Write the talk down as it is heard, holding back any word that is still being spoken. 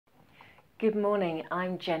Good morning,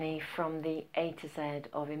 I'm Jenny from the A to Z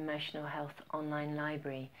of Emotional Health Online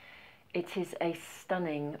Library. It is a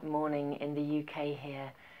stunning morning in the UK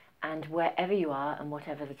here, and wherever you are and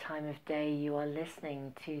whatever the time of day you are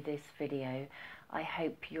listening to this video, I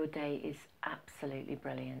hope your day is absolutely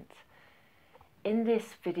brilliant. In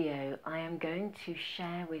this video I am going to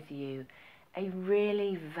share with you a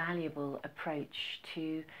really valuable approach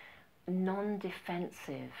to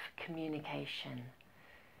non-defensive communication.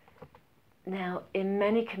 Now, in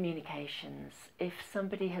many communications, if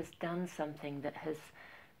somebody has done something that has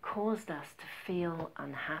caused us to feel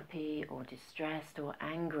unhappy or distressed or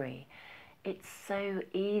angry, it's so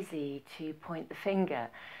easy to point the finger,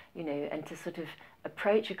 and to sort of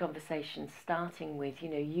approach a conversation starting with,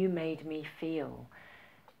 you made me feel.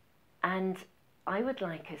 And I would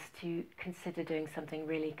like us to consider doing something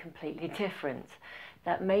really completely different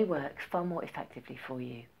that may work far more effectively for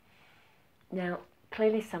you. Now,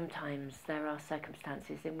 clearly sometimes there are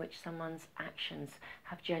circumstances in which someone's actions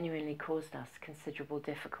have genuinely caused us considerable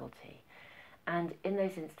difficulty. And in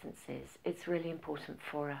those instances, it's really important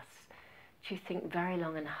for us to think very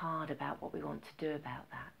long and hard about what we want to do about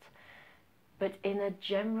that. But in a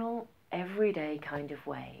general, everyday kind of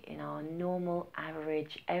way, in our normal,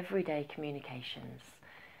 average, everyday communications,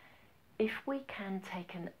 if we can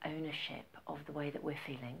take an ownership of the way that we're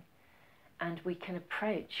feeling, and we can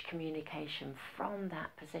approach communication from that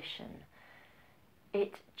position,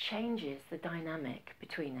 it changes the dynamic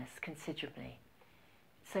between us considerably.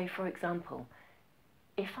 So, for example,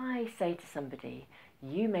 if I say to somebody,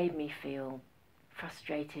 you made me feel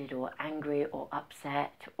frustrated or angry or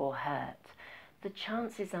upset or hurt, the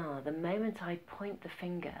chances are the moment I point the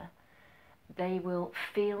finger, they will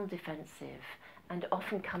feel defensive and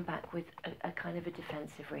often come back with a kind of a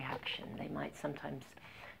defensive reaction. They might sometimes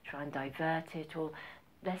try and divert it, or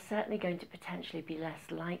they're certainly going to potentially be less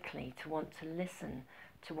likely to want to listen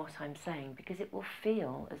to what I'm saying because it will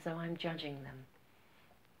feel as though I'm judging them.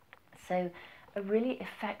 So a really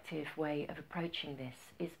effective way of approaching this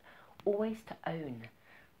is always to own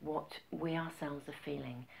what we ourselves are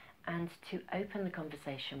feeling and to open the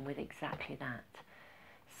conversation with exactly that.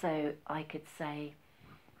 So I could say,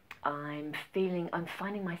 I'm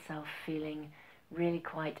finding myself feeling really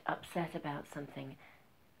quite upset about something,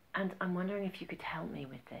 and I'm wondering if you could help me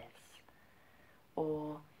with this.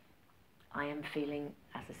 Or I am feeling,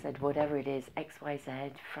 as I said, whatever it is,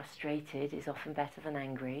 XYZ, frustrated is often better than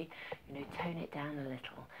angry. Tone it down a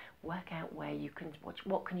little. Work out where you can,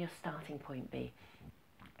 what can your starting point be?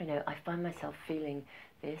 I find myself feeling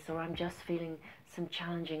this, or I'm just feeling some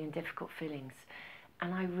challenging and difficult feelings.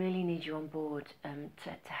 And I really need you on board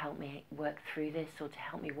to help me work through this, or to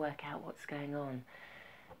help me work out what's going on.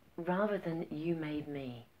 Rather than you made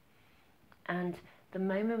me. And the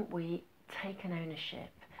moment we take an ownership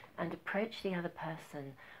and approach the other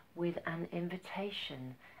person with an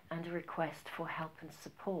invitation and a request for help and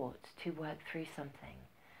support to work through something,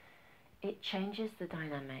 it changes the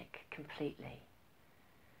dynamic completely.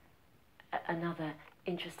 Another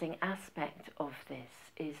interesting aspect of this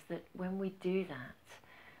is that when we do that,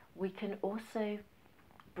 we can also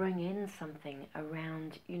bring in something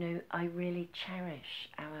around, I really cherish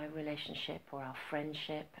our relationship or our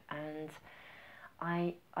friendship, and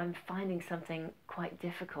I'm finding something quite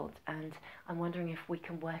difficult, and I'm wondering if we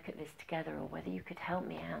can work at this together, or whether you could help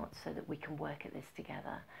me out so that we can work at this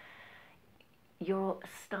together. Your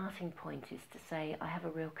starting point is to say, I have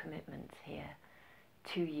a real commitment here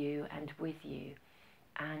to you and with you,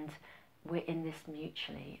 and we're in this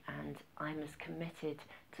mutually, and I'm as committed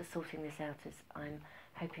to sorting this out as I'm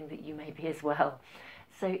hoping that you may be as well.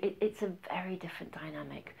 So it's a very different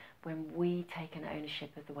dynamic when we take an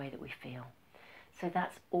ownership of the way that we feel. So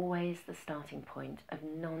that's always the starting point of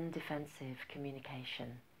non-defensive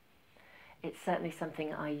communication. It's certainly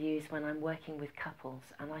something I use when I'm working with couples,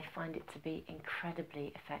 and I find it to be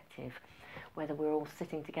incredibly effective, whether we're all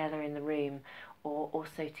sitting together in the room, or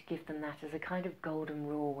also to give them that as a kind of golden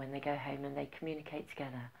rule when they go home and they communicate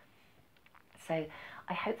together. So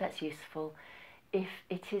I hope that's useful. If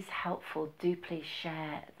it is helpful, do please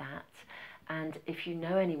share that. And if you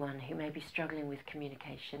know anyone who may be struggling with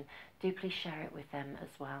communication, do please share it with them as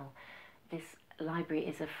well. This library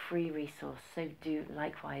is a free resource, so do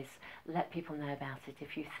likewise let people know about it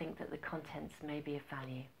if you think that the contents may be of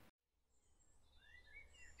value.